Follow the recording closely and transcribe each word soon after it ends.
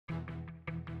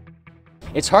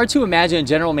It's hard to imagine a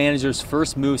general manager's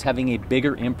first moves having a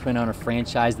bigger imprint on a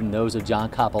franchise than those of John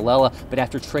Coppolella, but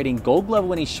after trading Gold Glove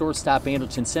winning shortstop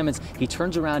Andrelton Simmons, he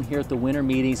turns around here at the winter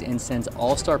meetings and sends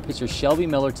all-star pitcher Shelby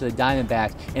Miller to the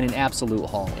Diamondbacks in an absolute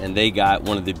haul. And they got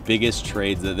one of the biggest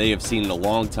trades that they have seen in a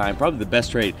long time, probably the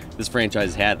best trade this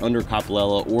franchise had under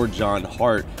Coppolella or John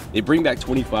Hart. They bring back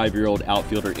 25-year-old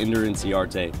outfielder Ender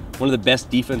Inciarte, one of the best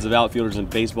defensive outfielders in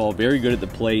baseball, very good at the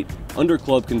plate, under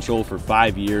club control for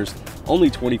 5 years,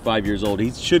 only 25 years old. He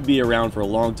should be around for a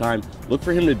long time. Look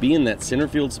for him to be in that center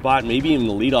field spot, maybe even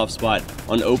the leadoff spot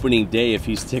on opening day if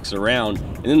he sticks around.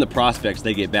 And then the prospects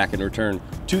they get back in return.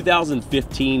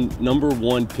 2015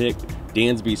 #1 pick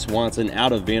Dansby Swanson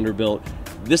out of Vanderbilt.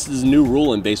 This is a new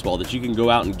rule in baseball that you can go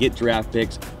out and get draft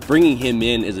picks. Bringing him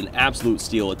in is an absolute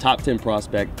steal, a top 10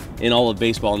 prospect in all of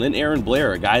baseball. And then Aaron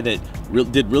Blair, a guy that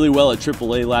did really well at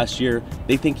AAA last year.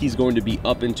 They think he's going to be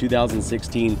up in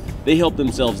 2016. They help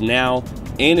themselves now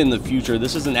and in the future.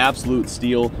 This is an absolute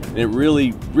steal, and it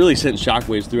really sent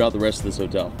shockwaves throughout the rest of this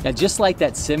hotel. Now, just like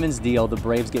that Simmons deal, the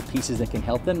Braves get pieces that can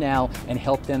help them now and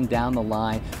help them down the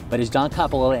line. But as John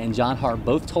Coppolella and John Hart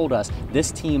both told us,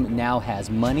 this team now has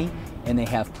money and they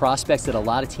have prospects that a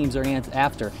lot of teams are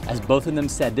after. As both of them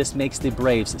said, this makes the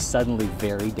Braves suddenly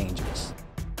very dangerous.